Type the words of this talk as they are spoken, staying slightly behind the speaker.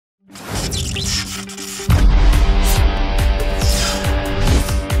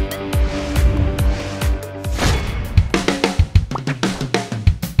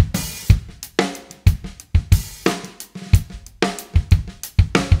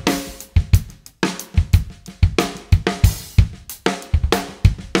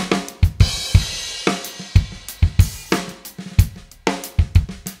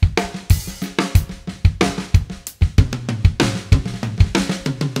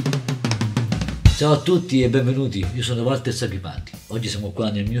Ciao a tutti e benvenuti, io sono Valter Sacripanti. Oggi siamo qua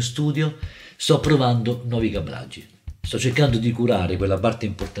nel mio studio, sto provando nuovi cablaggi. Sto cercando di curare quella parte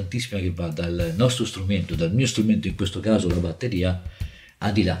importantissima che va dal nostro strumento, dal mio strumento, in questo caso la batteria,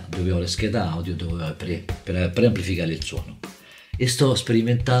 al di là dove ho la scheda audio, dove ho per amplificare il suono. E sto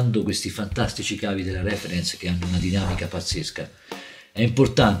sperimentando questi fantastici cavi della Reference che hanno una dinamica pazzesca. È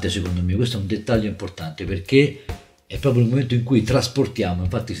importante secondo me, questo è un dettaglio importante perché è proprio il momento in cui trasportiamo,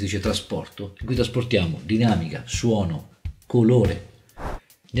 infatti si dice trasporto, in cui trasportiamo dinamica, suono, colore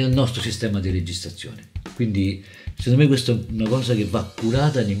nel nostro sistema di registrazione. Quindi secondo me questa è una cosa che va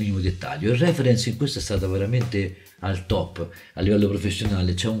curata nel minimo dettaglio. Il Reference in questo è stato veramente al top a livello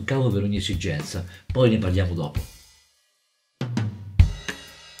professionale, c'è un cavo per ogni esigenza, poi ne parliamo dopo.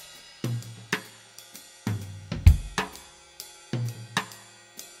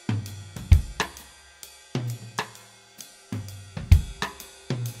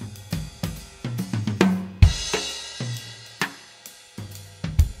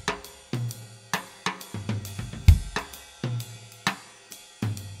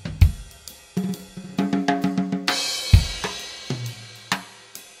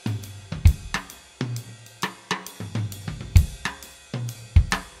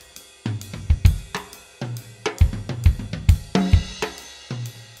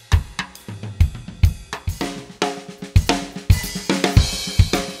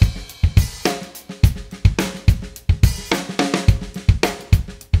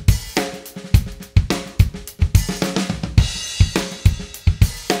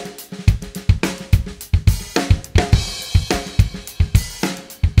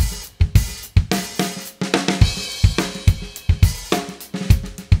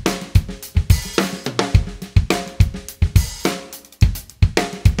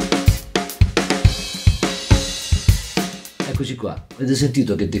 Eccoci qua, avete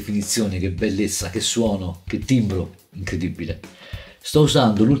sentito che definizione, che bellezza, che suono, che timbro, incredibile. Sto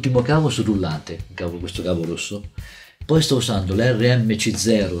usando l'ultimo cavo sul rullante, questo cavo rosso, poi sto usando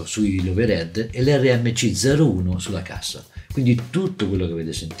l'RMC0 sui overhead e l'RMC01 sulla cassa. Quindi tutto quello che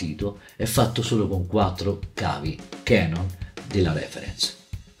avete sentito è fatto solo con 4 cavi Canon della Reference.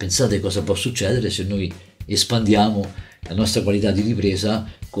 Pensate cosa può succedere se noi espandiamo la nostra qualità di ripresa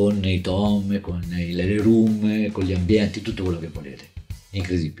con i tom, con le room, con gli ambienti, tutto quello che volete.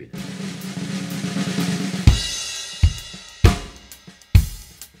 Incredibile.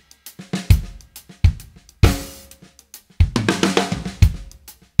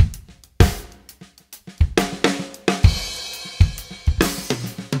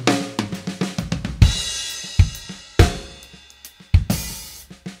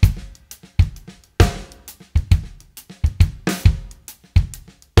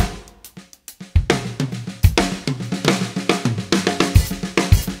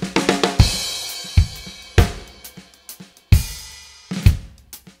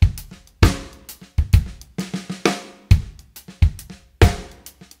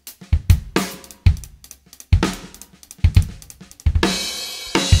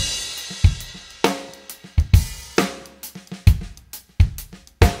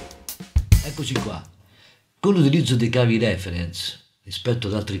 Eccoci qua, con l'utilizzo dei cavi Reference rispetto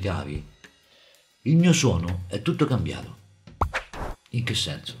ad altri cavi, il mio suono è tutto cambiato. In che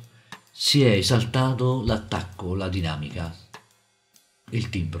senso? Si è esaltato l'attacco, la dinamica, il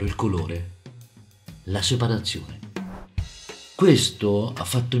timbro, il colore, la separazione. Questo ha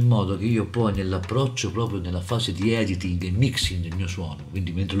fatto in modo che io poi nell'approccio, proprio nella fase di editing e mixing del mio suono,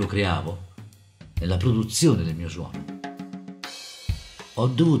 quindi mentre lo creavo, nella produzione del mio suono, ho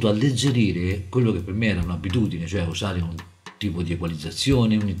dovuto alleggerire quello che per me era un'abitudine, cioè usare un tipo di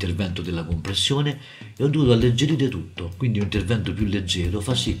equalizzazione, un intervento della compressione, e ho dovuto alleggerire tutto, quindi un intervento più leggero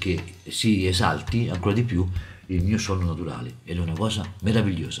fa sì che si esalti ancora di più il mio suono naturale ed è una cosa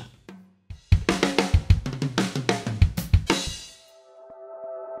meravigliosa.